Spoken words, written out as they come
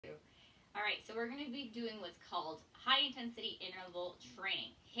All right, so we're going to be doing what's called high intensity interval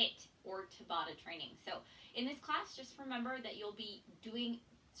training, HIIT, or Tabata training. So in this class, just remember that you'll be doing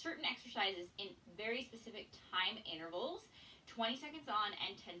certain exercises in very specific time intervals, 20 seconds on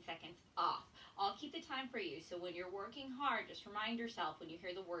and 10 seconds off. I'll keep the time for you, so when you're working hard, just remind yourself when you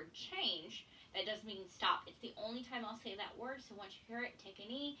hear the word change, that doesn't mean stop. It's the only time I'll say that word, so once you hear it, take a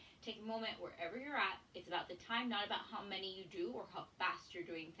knee, take a moment wherever you're at. It's about the time, not about how many you do or how fast you're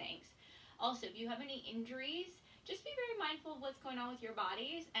doing things. Also, if you have any injuries, just be very mindful of what's going on with your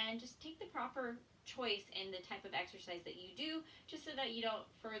bodies and just take the proper choice in the type of exercise that you do, just so that you don't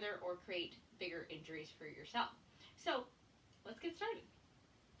further or create bigger injuries for yourself. So let's get started.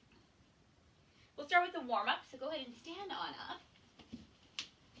 We'll start with the warm-up, so go ahead and stand on up.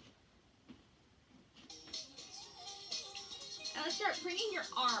 Now let's start bringing your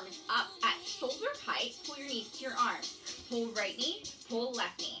arms up at shoulder height. Pull your knees to your arms. Pull right knee, pull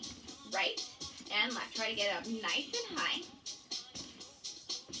left knee. Right and left. Try to get up nice and high.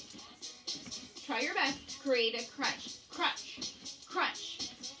 Try your best to create a crunch. Crunch, crunch.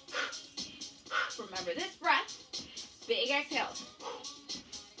 Remember this breath. Big exhales.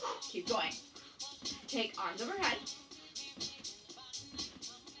 Keep going. Take arms overhead.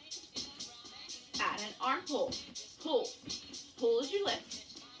 Add an arm pull. Pull. Pull as you lift.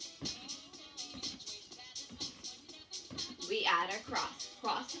 We add a cross.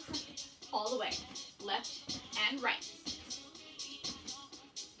 Cross, all the way. Left and right.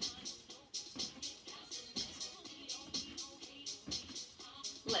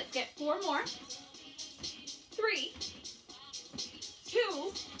 Let's get 4 more. 3,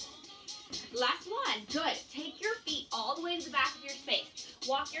 2, last one. Good. Take your feet all the way to the back of your space.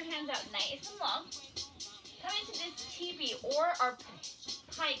 Walk your hands out nice and long. Come into this teepee or our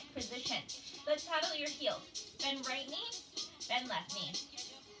pike position. Let's paddle your heels. Bend right knee, bend left knee.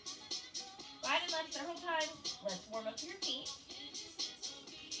 Right and left several times. Let's warm up your feet.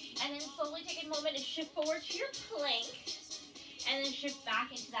 And then slowly take a moment to shift forward to your plank. And then shift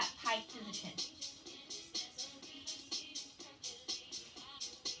back into that pike position.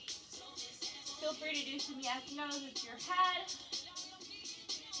 Feel free to do some yes, no's with your head.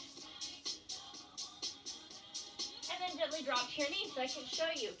 And then gently drop to your knees so I can show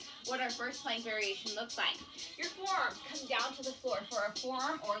you what our first plank variation looks like. Your forearms come down to the floor for a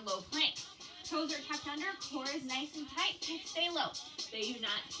forearm or low plank. Toes are tucked under, core is nice and tight, hips stay low. They do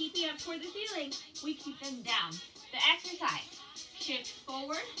not keep you up toward the ceiling, we keep them down. The exercise, shift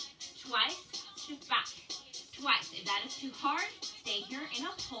forward, twice, shift back, twice. If that is too hard, stay here in a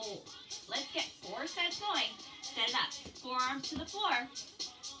hold. Let's get 4 sets going. Set it up, forearms to the floor,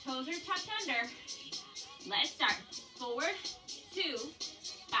 toes are tucked under. Let's start, forward, 2,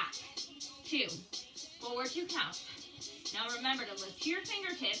 back, 2, forward 2 counts. Now remember to lift your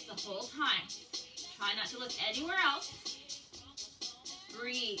fingertips the whole time. Try not to look anywhere else.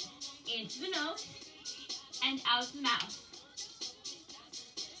 Breathe into the nose and out the mouth.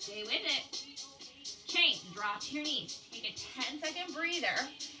 Stay with it. Change, drop to your knees. Take a 10-second breather,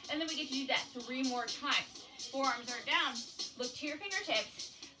 and then we get to do that 3 more times. Forearms are down. Look to your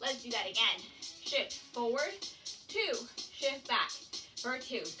fingertips. Let's do that again. Shift forward, 2, shift back for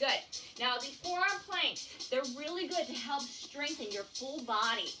 2. Good. Now these forearm planks, they're really good to help strengthen your full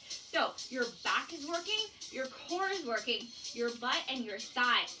body. So your back is working, your core is working, your butt and your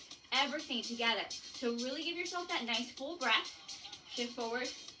thighs, everything together. So really give yourself that nice full breath. Shift forward,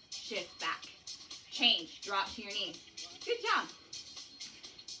 shift back. Change, drop to your knees. Good job.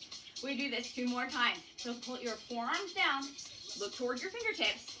 We do this 2 more times. So pull your forearms down, look toward your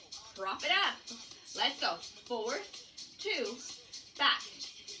fingertips, prop it up. Let's go. Forward, 2, back,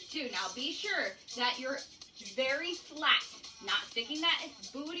 2. Now be sure that you're very flat, not sticking that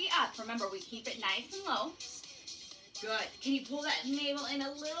booty up. Remember, we keep it nice and low. Good. Can you pull that navel in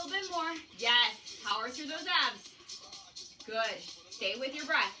a little bit more? Yes. Power through those abs. Good. Stay with your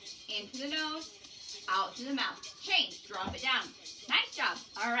breath. Into the nose, out to the mouth. Change. Drop it down. Nice job.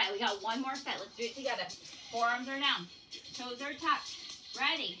 All right, we got 1 more set. Let's do it together. Forearms are down. Toes are tucked.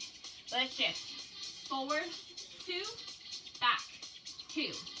 Ready. Let's shift. Forward, 2, back,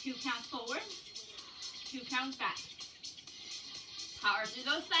 2. 2 counts forward, 2 counts back. Power through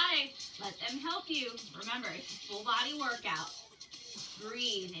those thighs. Let them help you. Remember, it's a full body workout.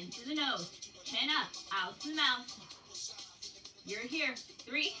 Breathe into the nose. Chin up, out to the mouth. You're here.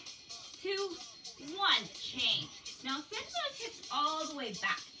 3, 2, 1. Change. Now send those hips all the way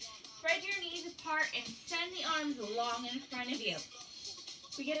back. Spread your knees apart and send the arms long in front of you.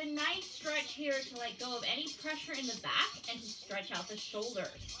 We get a nice stretch here to let go of any pressure in the back and to stretch out the shoulders.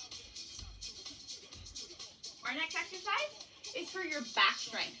 Our next exercise is for your back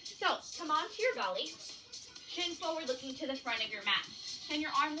strength. So come onto your belly, shins forward looking to the front of your mat. And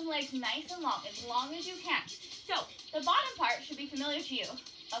your arms and legs nice and long as you can. So the bottom part should be familiar to you.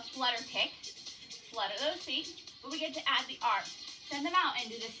 A flutter kick, flutter those feet, but we get to add the arms. Send them out and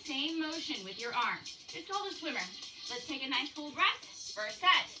do the same motion with your arms. It's called a swimmer. Let's take a nice full breath. First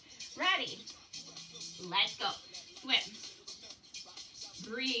set. Ready. Let's go. Swim.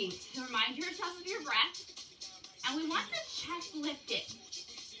 Breathe. Remind yourself of your breath. And we want the chest lifted.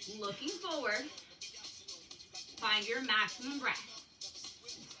 Looking forward. Find your maximum breath.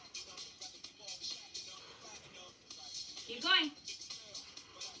 Keep going.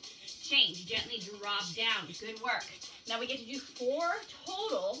 Change. Gently drop down. Good work. Now we get to do 4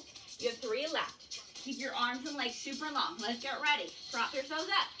 total. You have 3 left. Keep your arms and legs super long. Let's get ready. Prop yourselves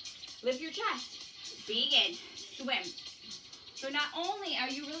up. Lift your chest. Begin. Swim. So not only are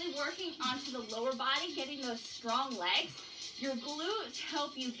you really working onto the lower body, getting those strong legs, your glutes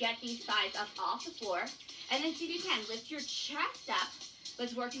help you get these thighs up off the floor. And then see if you can lift your chest up.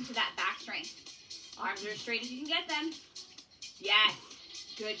 Let's work into that back strength. Arms are as straight as you can get them. Yes.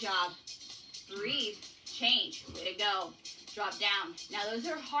 Good job. Breathe. Change. Way to go. Drop down. Now those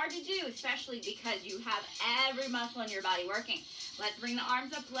are hard to do, especially because you have every muscle in your body working. Let's bring the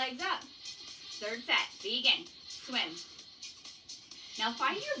arms up, legs up. Third set. Begin. Swim. Now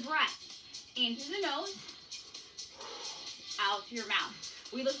find your breath. Into the nose. Out through your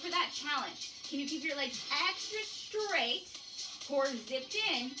mouth. We look for that challenge. Can you keep your legs extra straight? Core zipped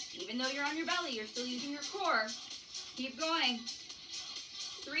in. Even though you're on your belly, you're still using your core. Keep going.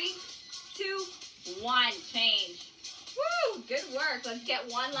 3, 2, 1. Change. Woo! Good work. Let's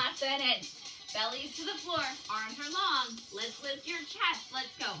get one last set in. Bellies to the floor. Arms are long. Let's lift your chest.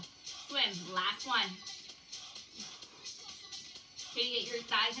 Let's go. Swim. Last one. Can you get your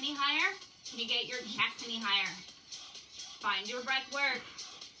thighs any higher? Can you get your chest any higher? Find your breath work.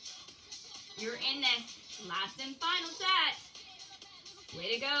 You're in this. Last and final set.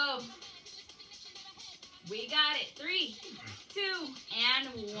 Way to go. We got it. 3, 2,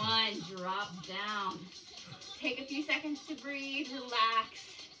 and 1. Drop down. Take a few seconds to breathe, relax.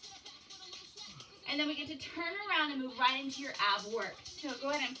 And then we get to turn around and move right into your ab work. So go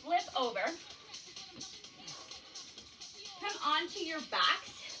ahead and flip over. Come onto your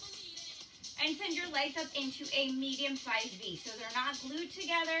backs and send your legs up into a medium-sized V. So they're not glued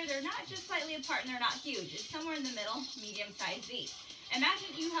together, they're not just slightly apart, and they're not huge. It's somewhere in the middle, medium-sized V. Imagine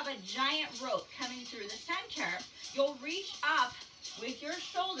you have a giant rope coming through the center. You'll reach up with your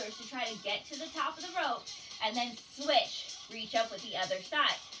shoulders to try to get to the top of the rope, and then switch. Reach up with the other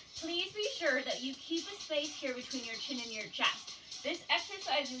side. Please be sure that you keep a space here between your chin and your chest. This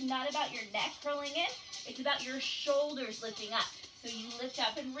exercise is not about your neck curling in. It's about your shoulders lifting up. So you lift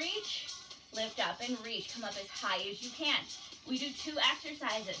up and reach. Lift up and reach. Come up as high as you can. We do 2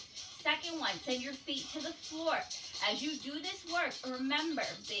 exercises. Second one, send your feet to the floor. As you do this work, remember,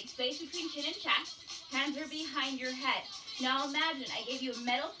 big space between chin and chest. Hands are behind your head. Now imagine I gave you a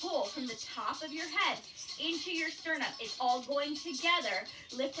metal pole from the top of your head into your sternum. It's all going together.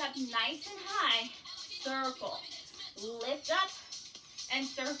 Lift up nice and high. Circle. Lift up and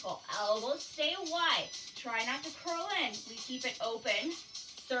circle. Elbows stay wide. Try not to curl in. We keep it open.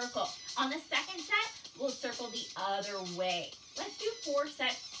 Circle. On the second set, we'll circle the other way. Let's do 4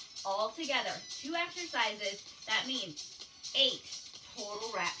 sets all together. 2 exercises. That means 8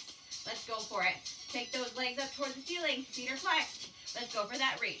 total reps. Let's go for it. Take those legs up toward the ceiling. Feet are flexed. Let's go for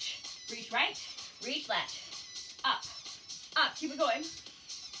that reach. Reach right, reach left. Up, up. Keep it going.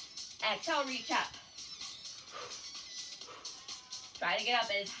 Exhale, reach up. Try to get up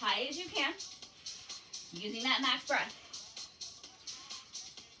as high as you can, using that max breath.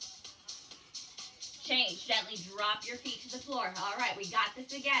 Change. Gently drop your feet to the floor. All right, we got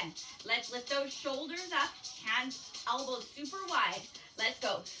this again. Let's lift those shoulders up. Hands, elbows super wide. Let's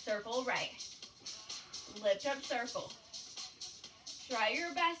go. Circle right. Lift up, circle. Try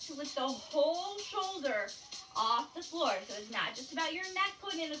your best to lift the whole shoulder off the floor. So it's not just about your neck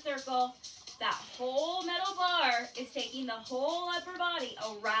putting in a circle. That whole metal bar is taking the whole upper body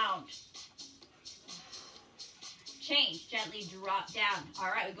around. Change. Gently drop down. All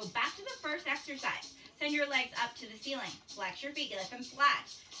right, we go back to the first exercise. Send your legs up to the ceiling. Flex your feet. Lift them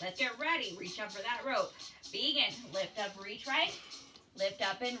flat. Let's get ready. Reach up for that rope. Begin. Lift up, reach right. Lift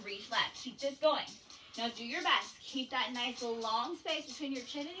up and reach left. Keep this going. Now do your best. Keep that nice long space between your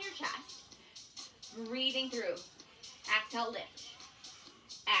chin and your chest. Breathing through. Exhale, lift.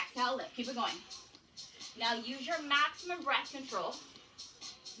 Exhale, lift. Keep it going. Now use your maximum breath control.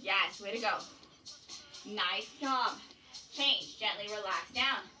 Yes, way to go. Nice job. Change. Gently relax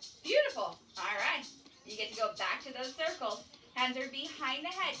down. Beautiful. All right. You get to go back to those circles. Hands are behind the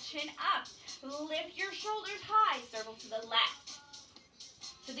head, chin up. Lift your shoulders high, circle to the left.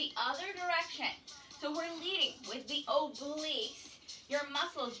 To the other direction. So we're leading with the obliques. Your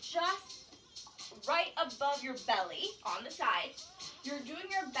muscles just right above your belly on the sides. You're doing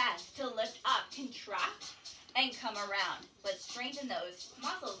your best to lift up, contract, and come around. Let's strengthen those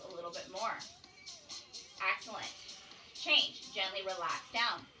muscles a little bit more. Excellent. Change, gently relax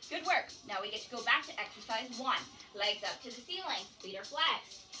down. Good work. Now we get to go back to exercise 1. Legs up to the ceiling, feet are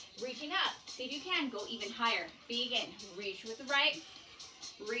flexed. Reaching up, see if you can go even higher. Begin, reach with the right,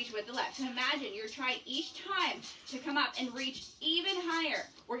 reach with the left. So imagine you're trying each time to come up and reach even higher.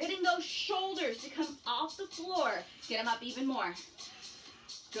 We're getting those shoulders to come off the floor. Get them up even more.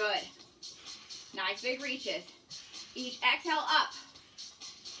 Good. Nice big reaches. Each exhale up.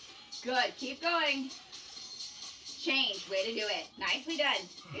 Good, keep going. Change, way to do it. Nicely done.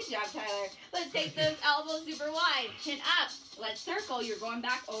 Good job, Tyler. Let's take those elbows super wide. Chin up. Let's circle. You're going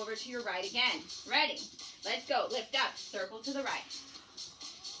back over to your right again. Ready? Let's go. Lift up. Circle to the right.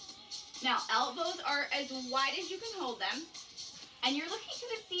 Now, elbows are as wide as you can hold them. And you're looking to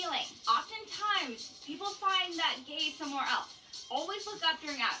the ceiling. Oftentimes, people find that gaze somewhere else. Always look up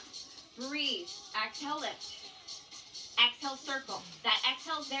during abs. Breathe. Exhale, lift. Exhale, circle. That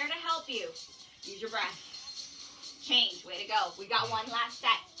exhale's there to help you. Use your breath. Change, way to go. We got one last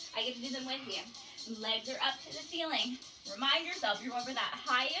set. I get to do them with you. Legs are up to the ceiling. Remind yourself you're going for that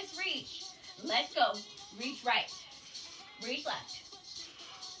highest reach. Let's go. Reach right. Reach left.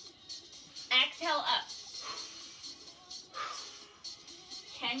 Exhale up.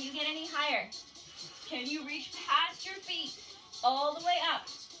 Can you get any higher? Can you reach past your feet all the way up?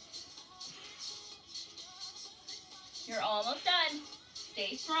 You're almost done.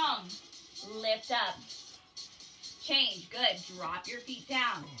 Stay strong. Lift up. Change. Good. Drop your feet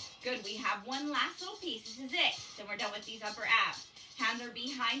down. Good. We have one last little piece. This is it. Then we're done with these upper abs. Hands are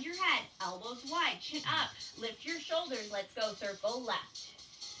behind your head. Elbows wide. Chin up. Lift your shoulders. Let's go. Circle left.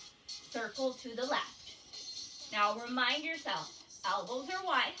 Circle to the left. Now remind yourself. Elbows are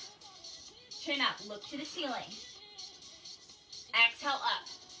wide. Chin up. Look to the ceiling. Exhale up.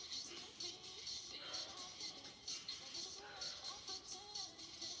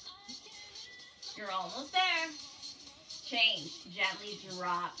 You're almost there. Change. Gently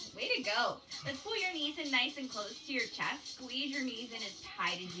drop. Way to go. Let's pull your knees in nice and close to your chest. Squeeze your knees in as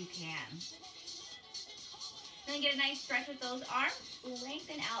tight as you can. Then get a nice stretch with those arms.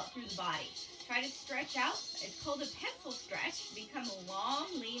 Lengthen out through the body. Try to stretch out. It's called a pencil stretch. Become long,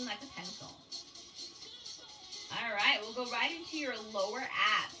 lean like a pencil. All right, we'll go right into your lower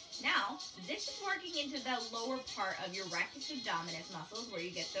abs. Now, this is working into the lower part of your rectus abdominis muscles where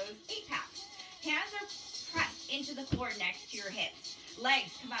you get those 8-packs. Hands are pressed into the floor next to your hips.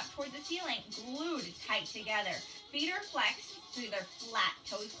 Legs come up toward the ceiling, glued tight together. Feet are flexed so they're flat,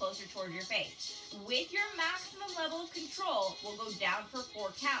 toes closer toward your face. With your maximum level of control, we'll go down for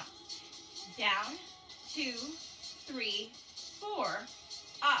 4 counts. Down, 2, 3, 4,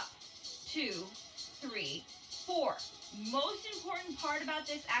 up, 2, 3, 4. Most important part about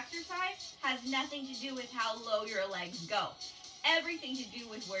this exercise has nothing to do with how low your legs go. Everything to do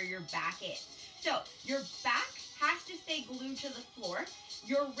with where your back is. So your back has to stay glued to the floor.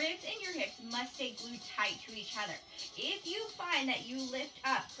 Your ribs and your hips must stay glued tight to each other. If you find that you lift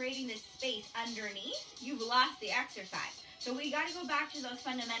up, creating this space underneath, you've lost the exercise. So we got to go back to those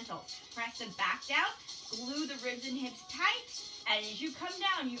fundamentals. Press the back down, glue the ribs and hips tight, and as you come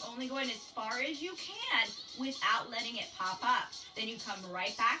down, you only go in as far as you can without letting it pop up. Then you come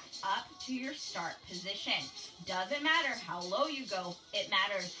right back up to your start position. Doesn't matter how low you go, it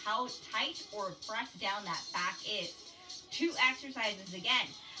matters how tight or pressed down that back is. 2 exercises again.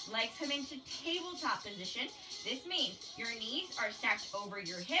 Legs come into tabletop position. This means your knees are stacked over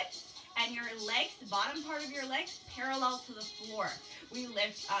your hips and your legs, the bottom part of your legs, parallel to the floor. We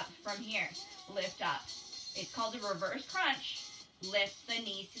lift up from here. Lift up. It's called a reverse crunch. Lift the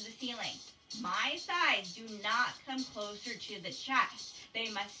knees to the ceiling. My thighs do not come closer to the chest. They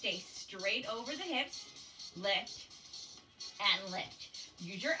must stay straight over the hips. Lift and lift.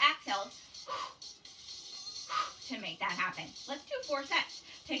 Use your exhales to make that happen. Let's do 4 sets.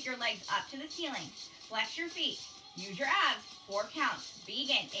 Take your legs up to the ceiling. Flex your feet. Use your abs. 4 counts.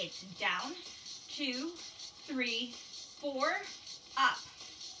 Begin. It's down, 2, 3, 4, up,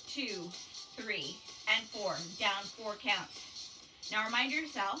 2, 3, and 4. Down 4 counts. Now remind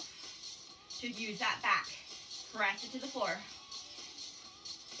yourself to use that back. Press it to the floor.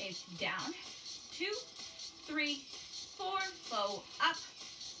 It's down, 2, 3, 4, slow up,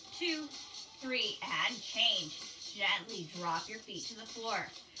 2, 3, and change. Gently drop your feet to the floor.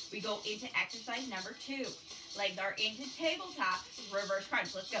 We go into exercise number 2. Legs are into tabletop. Reverse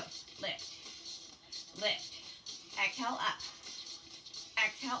crunch. Let's go. Lift. Lift. Exhale up.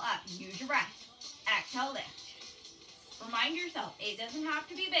 Exhale up. Use your breath. Exhale, lift. Remind yourself, it doesn't have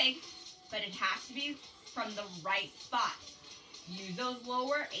to be big, but it has to be from the right spot. Use those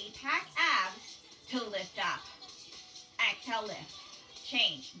lower 8-pack abs to lift up. Exhale, lift.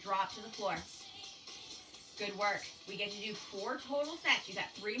 Change. Drop to the floor. Good work. We get to do 4 total sets. You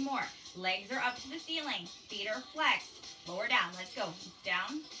got 3 more. Legs are up to the ceiling. Feet are flexed. Lower down. Let's go.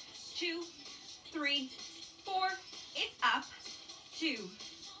 Down. 2, 3, 4. It's up. 2,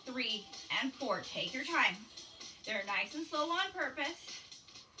 3, and 4. Take your time. They're nice and slow on purpose.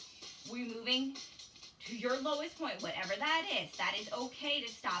 We're moving to your lowest point, whatever that is. That is okay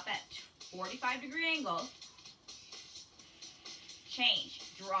to stop at 45-degree angle. Change.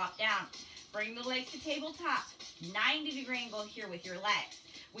 Drop down. Bring the legs to tabletop. 90-degree angle here with your legs.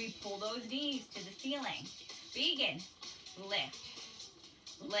 We pull those knees to the ceiling. Begin. Lift.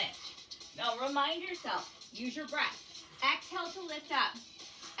 Lift. Now remind yourself, use your breath. Exhale to lift up.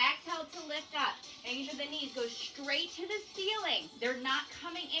 Exhale to lift up. Making sure the knees go straight to the ceiling. They're not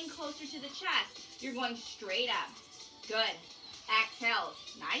coming in closer to the chest. You're going straight up. Good. Exhales.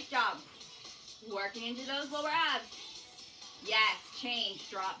 Nice job. Working into those lower abs. Yes. Change.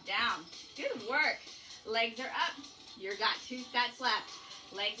 Drop down. Good work. Legs are up. You've got 2 sets left.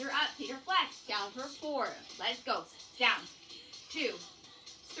 Legs are up. Feet are flexed. Down for 4. Let's go. Down. 2,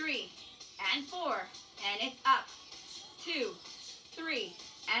 3, and 4. And it's up. 2, 3,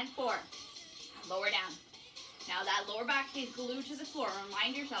 and 4. Lower down. Now that lower back stays glued to the floor.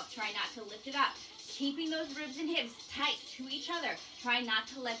 Remind yourself, try not to lift it up. Keeping those ribs and hips tight to each other. Try not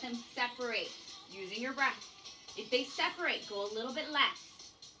to let them separate. Using your breath. If they separate, go a little bit less.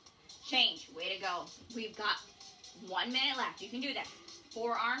 Change. Way to go. We've got 1 minute left. You can do this.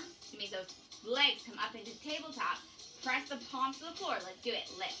 Forearms. You make those legs come up into tabletop. Press the palms to the floor. Let's do it.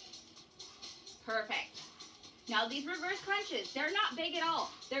 Lift. Perfect. Now these reverse crunches, they're not big at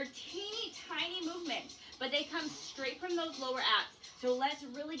all. They're teeny tiny movements, but they come straight from those lower abs. So let's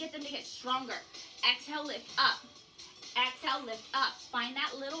really get them to get stronger. Exhale, lift up. Exhale, lift up. Find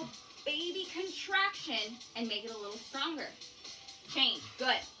that little baby contraction and make it a little stronger. Change.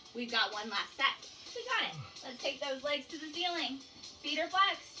 Good. We've got 1 last set. We got it. Let's take those legs to the ceiling. Feet are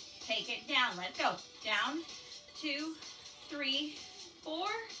flexed. Take it down. Let's go. Down. 2, 3, 4.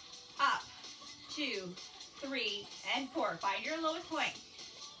 Up. 2, 3, and 4. Find your lowest point.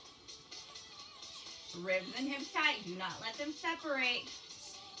 Ribs and hips tight. Do not let them separate.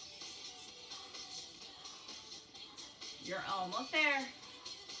 You're almost there.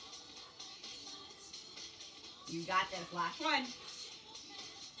 You got this. Last one.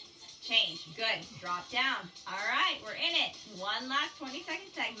 Change. Good. Drop down. All right, we're in it. 1 last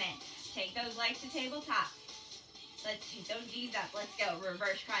 20-second segment. Take those legs to tabletop. Let's take those knees up. Let's go.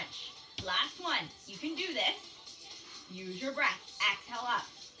 Reverse crunch. Last one. You can do this. Use your breath. Exhale up.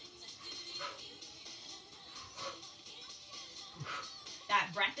 That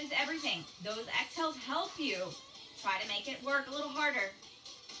breath is everything. Those exhales help you. Try to make it work a little harder.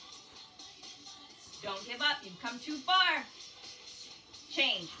 Don't give up. You've come too far.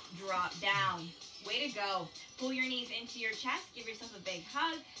 Change. Drop down. Way to go. Pull your knees into your chest. Give yourself a big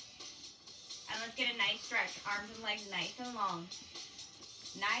hug. And let's get a nice stretch. Arms and legs nice and long.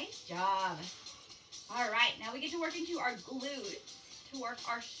 Nice job. All right, now we get to work into our glutes to work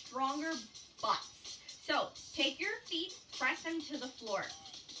our stronger butts. So take your feet, press them to the floor.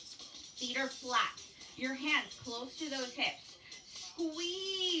 Feet are flat. Your hands close to those hips.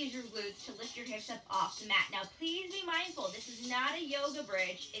 Squeeze your glutes to lift your hips up off the mat. Now please be mindful, this is not a yoga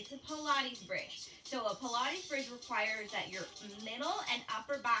bridge, it's a Pilates bridge. So a Pilates bridge requires that your middle and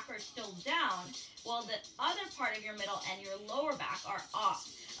upper back are still down, while the other part of your middle and your lower back are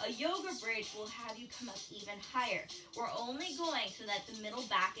off. A yoga bridge will have you come up even higher. We're only going so that the middle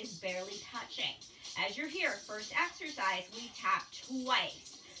back is barely touching. As you're here, first exercise, we tap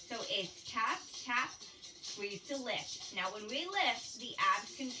twice. So it's tap, tap, squeeze to lift. Now when we lift, the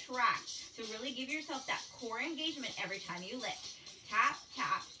abs contract. So really give yourself that core engagement every time you lift. Tap,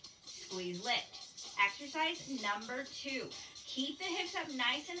 tap, squeeze, lift. Exercise number 2. Keep the hips up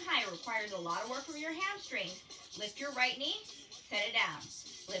nice and high. It requires a lot of work from your hamstrings. Lift your right knee, set it down.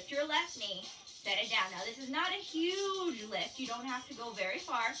 Lift your left knee, set it down. Now this is not a huge lift. You don't have to go very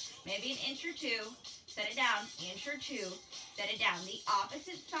far. Maybe an inch or 2. Set it down, inch or 2. Set it down. The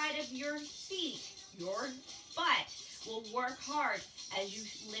opposite side of your seat, your butt, will work hard as you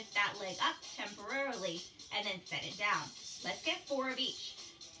lift that leg up temporarily and then set it down. Let's get 4 of each.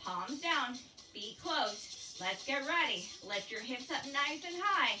 Palms down, feet close. Let's get ready. Lift your hips up nice and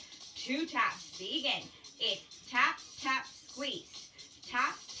high. 2 taps. Begin. It's tap, tap, squeeze.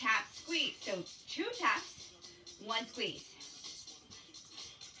 Tap, tap, squeeze. So 2 taps, 1 squeeze.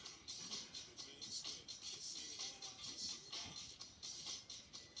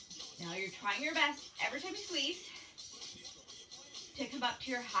 Now you're trying your best every time you squeeze to come up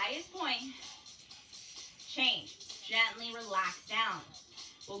to your highest point. Change. Gently relax down.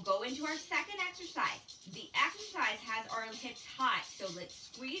 We'll go into our second exercise. The exercise has our hips high. So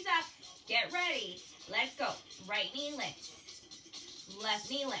let's squeeze up. Get ready. Let's go. Right knee lifts. Left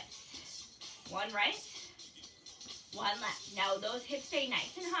knee lifts. 1 right, 1 left. Now those hips stay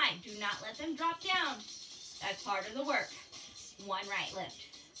nice and high. Do not let them drop down. That's part of the work. 1 right lift.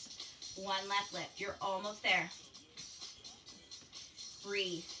 1 left lift. You're almost there.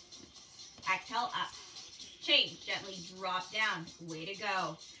 Breathe. Exhale up. Change. Gently drop down. Way to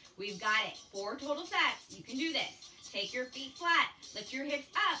go. We've got it. 4 total sets. You can do this. Take your feet flat. Lift your hips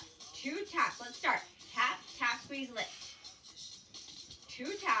up. 2 taps. Let's start. Tap, tap, squeeze, lift. 2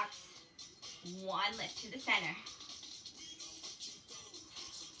 taps. 1 lift to the center.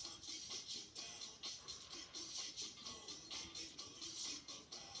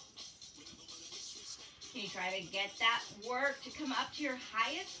 Can you try to get that work to come up to your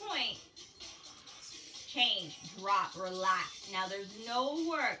highest point? Change, drop, relax. Now there's no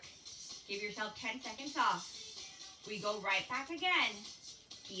work. Give yourself 10 seconds off. We go right back again.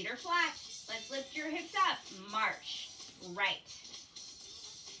 Feet are flat. Let's lift your hips up. March. Right.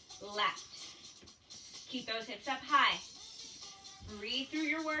 Left. Keep those hips up high. Breathe through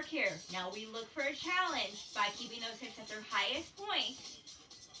your work here. Now we look for a challenge by keeping those hips at their highest point.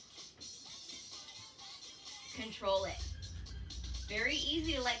 Control it. Very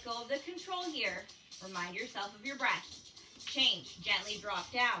easy to let go of the control here. Remind yourself of your breath. Change. Gently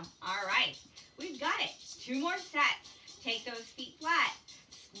drop down. All right. We've got it. 2 more sets. Take those feet flat.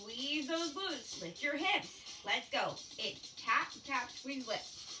 Squeeze those glutes. Lift your hips. Let's go. It's tap, tap, squeeze, lift.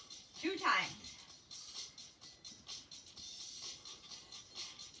 2 times.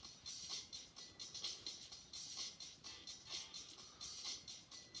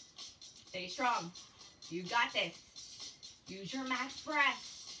 Stay strong. You got this. Use your max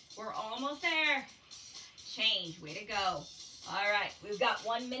breath. We're almost there. Change. Way to go. All right. We've got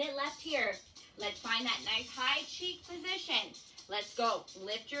 1 minute left here. Let's find that nice high cheek position. Let's go.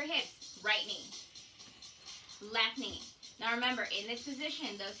 Lift your hips. Right knee. Left knee. Now remember, in this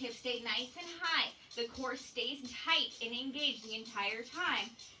position, those hips stay nice and high. The core stays tight and engaged the entire time.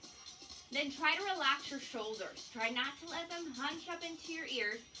 Then try to relax your shoulders. Try not to let them hunch up into your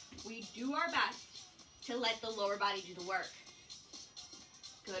ears. We do our best to let the lower body do the work.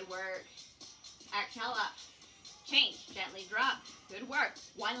 Good work. Exhale up. Change. Gently drop. Good work.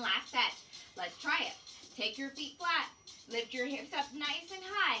 1 last set. Let's try it. Take your feet flat. Lift your hips up nice and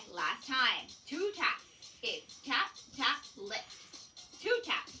high. Last time. 2 taps. It's tap, tap, lift. 2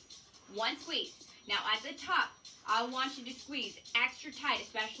 taps. 1 squeeze. Now at the top, I want you to squeeze extra tight,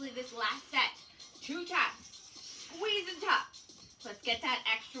 especially this last set. 2 taps. Squeeze the top. Let's get that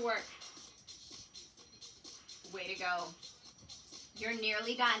extra work. Way to go. You're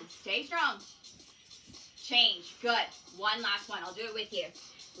nearly done. Stay strong. Change. Good. 1 last one. I'll do it with you.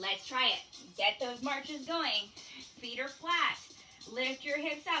 Let's try it. Get those marches going. Feet are flat. Lift your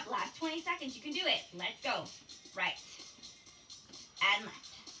hips up. Last 20 seconds. You can do it. Let's go. Right. And left.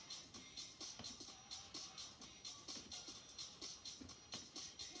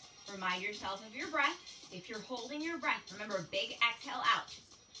 Remind yourself of your breath. If you're holding your breath, remember, big exhale out.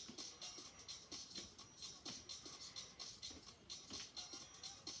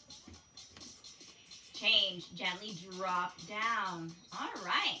 Change. Gently drop down. All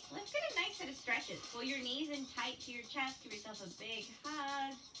right. Let's get a nice set of stretches. Pull your knees in tight to your chest. Give yourself a big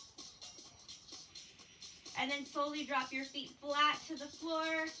hug. And then slowly drop your feet flat to the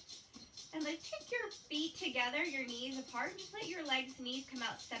floor. And let's take your feet together, your knees apart. Just let your legs, knees come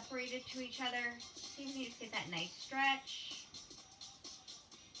out separated to each other. See if you just get that nice stretch.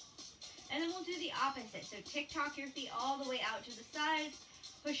 And then we'll do the opposite. So tick-tock your feet all the way out to the sides.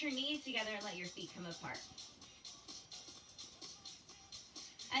 Push your knees together and let your feet come apart.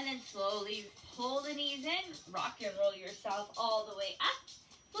 And then slowly pull the knees in. Rock and roll yourself all the way up.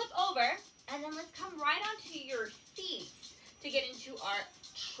 Flip over. And then let's come right onto your feet to get into our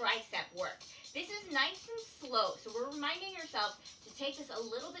tricep work. This is nice and slow. So we're reminding ourselves to take this a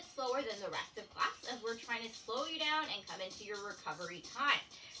little bit slower than the rest of class as we're trying to slow you down and come into your recovery time.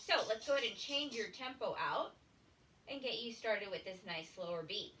 So let's go ahead and change your tempo out and get you started with this nice slower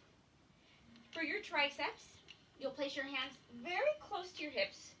beat. For your triceps, you'll place your hands very close to your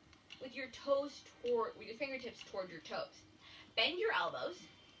hips with your fingertips toward your toes. Bend your elbows,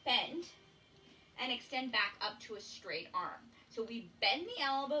 bend, and extend back up to a straight arm. So we bend the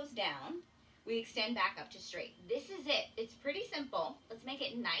elbows down, we extend back up to straight. This is it. It's pretty simple. Let's make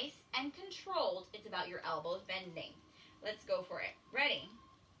it nice and controlled. It's about your elbows bending. Let's go for it. Ready?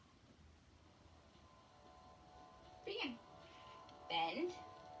 Begin. Bend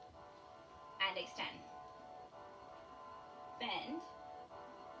and extend. Bend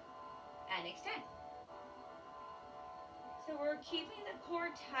and extend. So we're keeping the core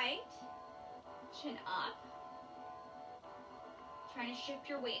tight, chin up, trying to shift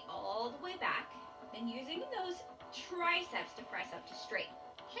your weight all the way back, then using those triceps to press up to straight.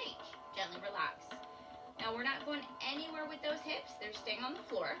 Change, gently relax. Now we're not going anywhere with those hips, they're staying on the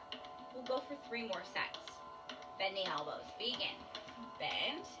floor. We'll go for 3 more sets. Bend the elbows, begin.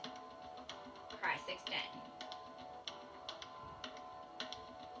 Bend, press, extend.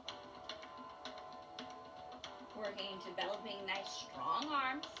 Working, developing nice strong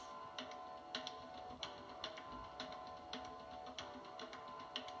arms.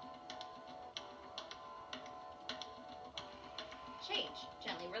 Change,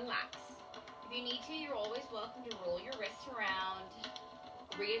 gently relax. If you need to, you're always welcome to roll your wrists around,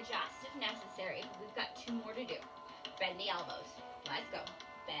 readjust if necessary. We've got 2 more to do. Bend the elbows. Let's go.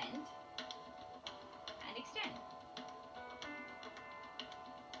 Bend and extend.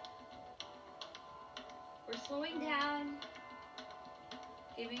 We're slowing down,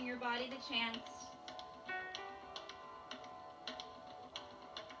 giving your body the chance.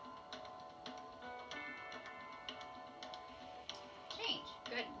 Change.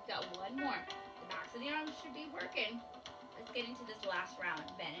 Good. We've got 1 more. The backs of the arms should be working. Let's get into this last round.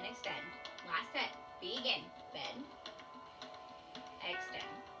 Bend and extend. Last set. Begin. Bend. Extend.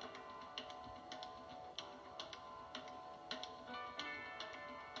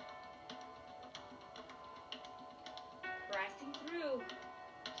 Pressing through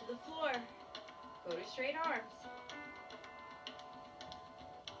to the floor. Go to straight arms.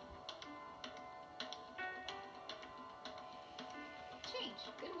 Change.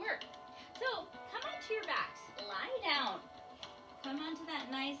 Good work. So come onto your backs. Lie down. Come onto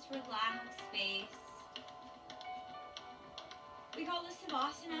that nice relaxed space. We call this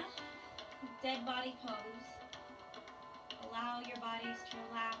Savasana, dead body pose. Allow your bodies to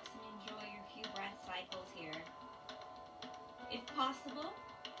relax and enjoy your few breath cycles here. If possible,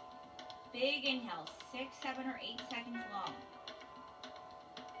 big inhale, 6, 7, or 8 seconds long.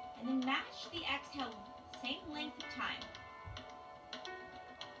 And then match the exhale, same length of time.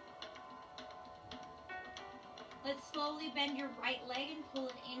 Let's slowly bend your right leg and pull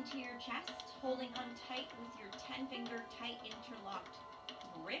it into your chest, holding on tight with your 10-finger tight interlocked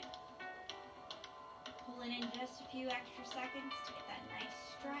grip. Pull it in just a few extra seconds to get that nice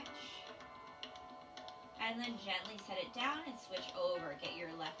stretch. And then gently set it down and switch over. Get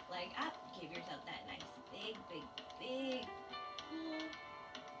your left leg up. Give yourself that nice big, big, big pull.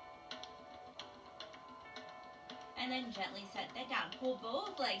 And then gently set that down. Pull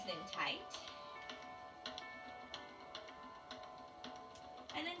both legs in tight.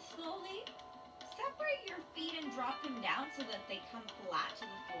 And then slowly separate your feet and drop them down so that they come flat to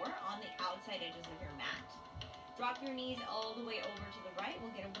the floor on the outside edges of your mat. Drop your knees all the way over to the right.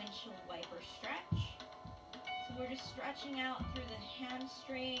 We'll get a windshield wiper stretch. So we're just stretching out through the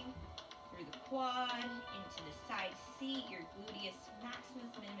hamstring, through the quad, into the side seat, your gluteus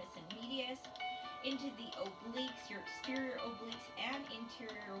maximus, minimus, and medius, into the obliques, your exterior obliques and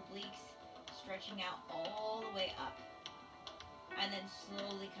interior obliques, stretching out all the way up. And then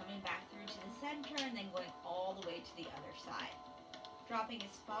slowly coming back through to the center and then going all the way to the other side. Dropping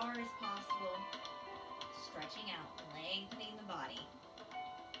as far as possible, stretching out, lengthening the body.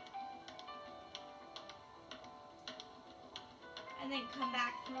 And then come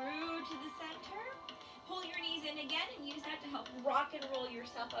back through to the center. Pull your knees in again and use that to help rock and roll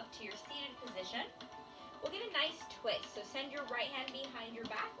yourself up to your seated position. We'll get a nice twist. So send your right hand behind your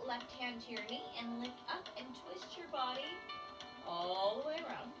back, left hand to your knee, and lift up and twist your body all the way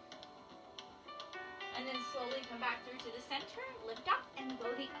around. And then slowly come back through to the center, lift up, and go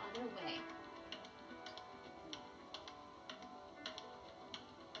the other way.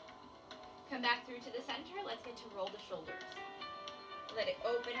 Come back through to the center. Let's get to roll the shoulders. Let it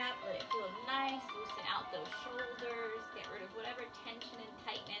open up, let it feel nice, loosen out those shoulders, get rid of whatever tension and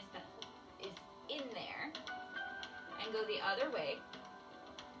tightness that is in there, and go the other way.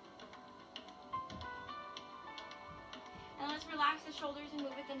 And let's relax the shoulders and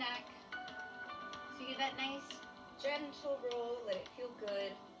move at the neck. So you get that nice, gentle roll, let it feel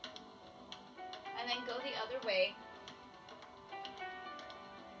good. And then go the other way.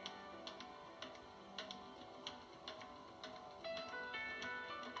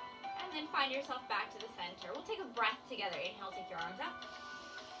 And then find yourself back to the center. We'll take a breath together. Inhale, take your arms up.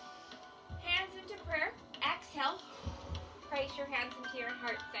 Hands into prayer. Exhale. Place your hands into your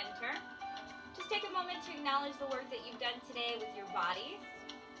heart center. Just take a moment to acknowledge the work that you've done today with your bodies,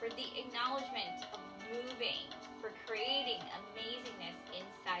 for the acknowledgement of moving, for creating amazingness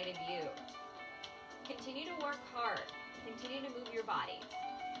inside of you. Continue to work hard. Continue to move your body.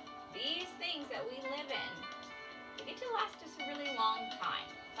 These things that we live in, they get to last us a really long time,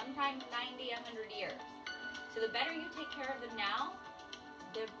 sometimes 90, 100 years. So the better you take care of them now,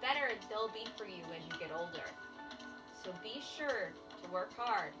 the better they'll be for you as you get older. So be sure to work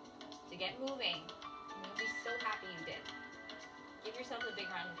hard, to get moving, and you'll be so happy you did. Give yourself a big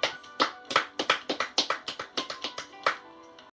round of applause.